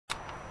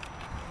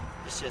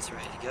This shit's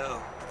ready to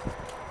go.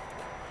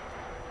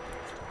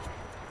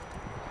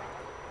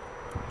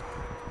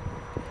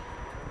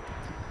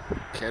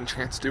 Can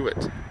Chance do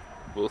it?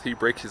 Will he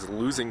break his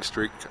losing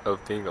streak of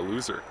being a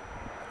loser?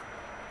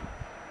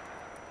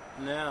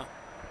 No.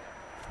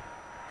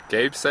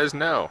 Gabe says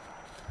no.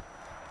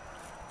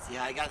 See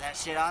how I got that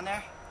shit on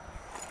there?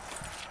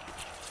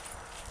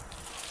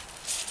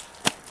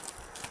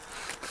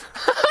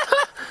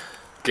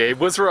 Gabe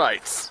was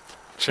right.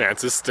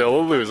 Chance is still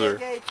a loser.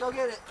 Okay, Gabe, go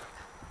get it.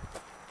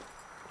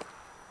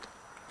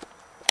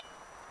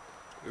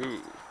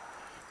 Ooh.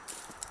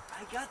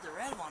 I got the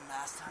red one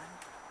last time.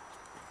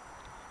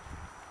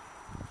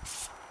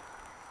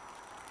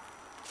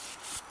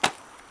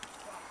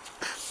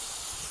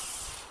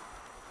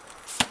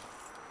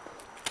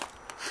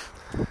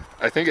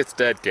 I think it's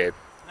dead, Gabe.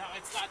 No,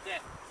 it's not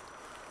dead.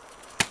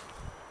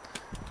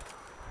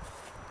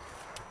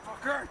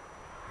 Fucker!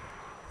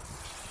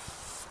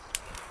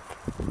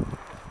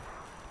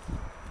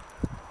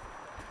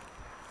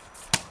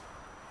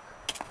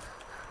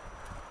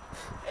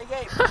 Hey,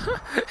 Gabe.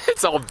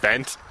 It's all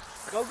bent.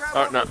 Go grab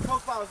Oh, one no. of those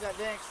Coke bottles that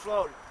didn't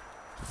explode.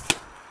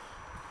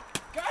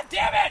 God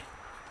damn it!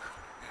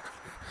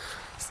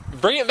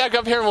 Bring it back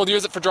up here and we'll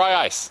use it for dry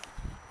ice.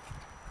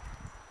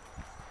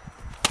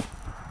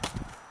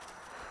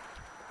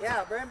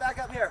 Yeah, bring it back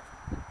up here.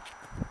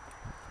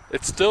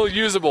 It's still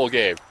usable,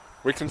 Gabe.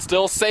 We can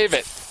still save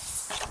it.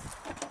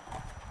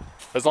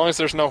 As long as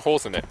there's no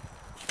holes in it. Can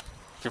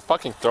you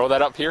fucking throw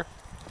that up here?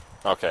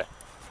 Okay.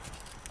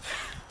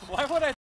 Why would I